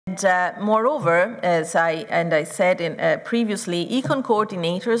Moreover, as I said previously, ECON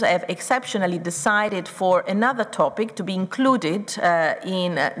coordinators have exceptionally decided for another topic to be included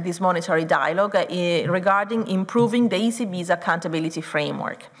in this monetary dialogue regarding improving the ECB's accountability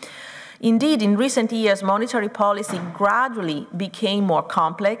framework. Indeed, in recent years, monetary policy gradually became more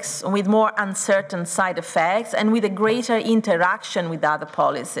complex, with more uncertain side effects and with a greater interaction with other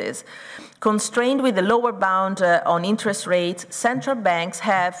policies. Constrained with the lower bound on interest rates, central banks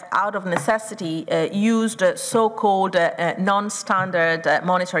have, out of necessity, used so-called non-standard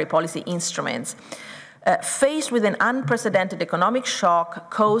monetary policy instruments. Faced with an unprecedented economic shock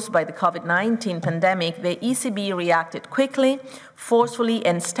caused by the COVID-19 pandemic, the ECB reacted quickly, forcefully,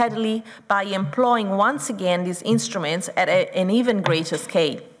 and steadily by employing once again these instruments at an even greater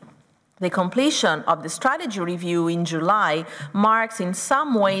scale. The completion of the strategy review in July marks in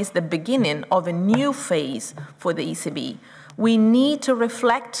some ways the beginning of a new phase for the ECB. We need to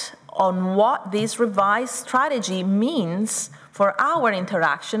reflect on what this revised strategy means for our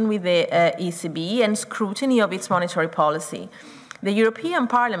interaction with the ECB and scrutiny of its monetary policy. The European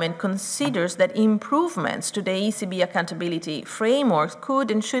Parliament considers that improvements to the ECB accountability framework could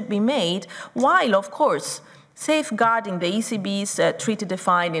and should be made, while, of course, safeguarding the ECB's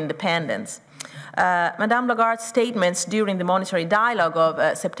treaty-defined independence. Madame Lagarde's statements during the monetary dialogue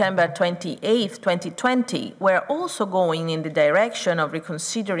of September 28, 2020, were also going in the direction of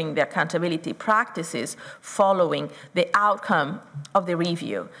reconsidering the accountability practices following the outcome of the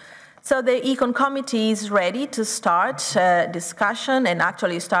review. So the ECON committee is ready to start discussion and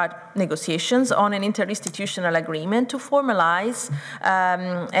actually start negotiations on an interinstitutional agreement to formalize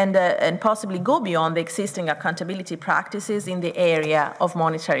and possibly go beyond the existing accountability practices in the area of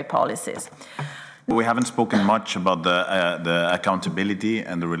monetary policies. We haven't spoken much about the accountability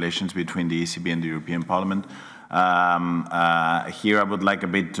and the relations between the ECB and the European Parliament. Here I would like a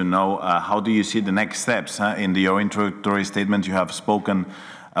bit to know how do you see the next steps? In your introductory statement you have spoken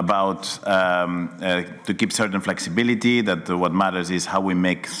about to keep certain flexibility, that what matters is how we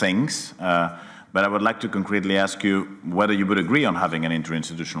make things. But I would like to concretely ask you whether you would agree on having an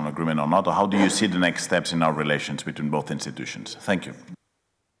interinstitutional agreement or not, or how do you see the next steps in our relations between both institutions? Thank you.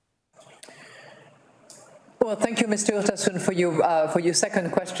 Well, thank you, Mr. Urtasun, for your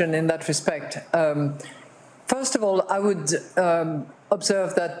second question in that respect. First of all, I would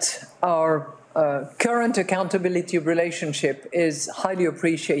observe that our current accountability relationship is highly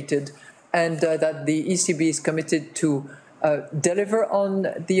appreciated, and that the ECB is committed to deliver on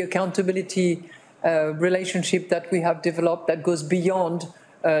the accountability relationship that we have developed that goes beyond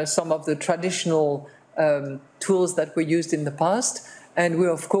some of the traditional tools that were used in the past. And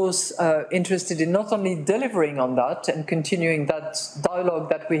we're, of course, interested in not only delivering on that and continuing that dialogue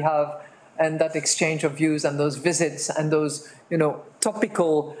that we have and that exchange of views and those visits and those,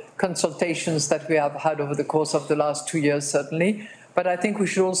 topical consultations that we have had over the course of the last 2 years, certainly. But I think we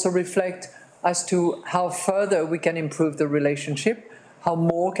should also reflect as to how further we can improve the relationship, how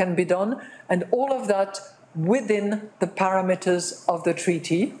more can be done, and all of that within the parameters of the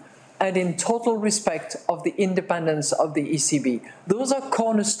treaty and in total respect of the independence of the ECB. Those are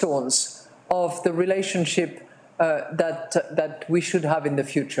cornerstones of the relationship that we should have in the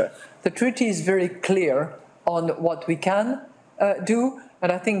future. The treaty is very clear on what we can do,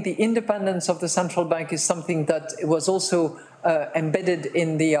 and I think the independence of the central bank is something that was also embedded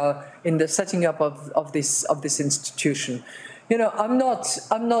in the setting up of this institution. I'm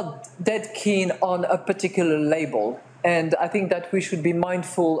not dead keen on a particular label. And I think that we should be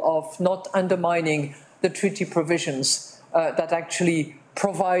mindful of not undermining the treaty provisions that actually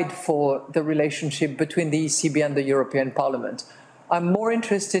provide for the relationship between the ECB and the European Parliament. I'm more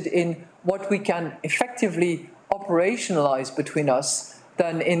interested in what we can effectively operationalize between us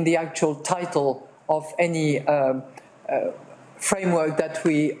than in the actual title of any framework that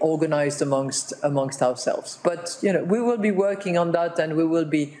we organized amongst ourselves. But we will be working on that, and we will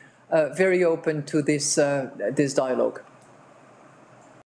be very open to this dialogue.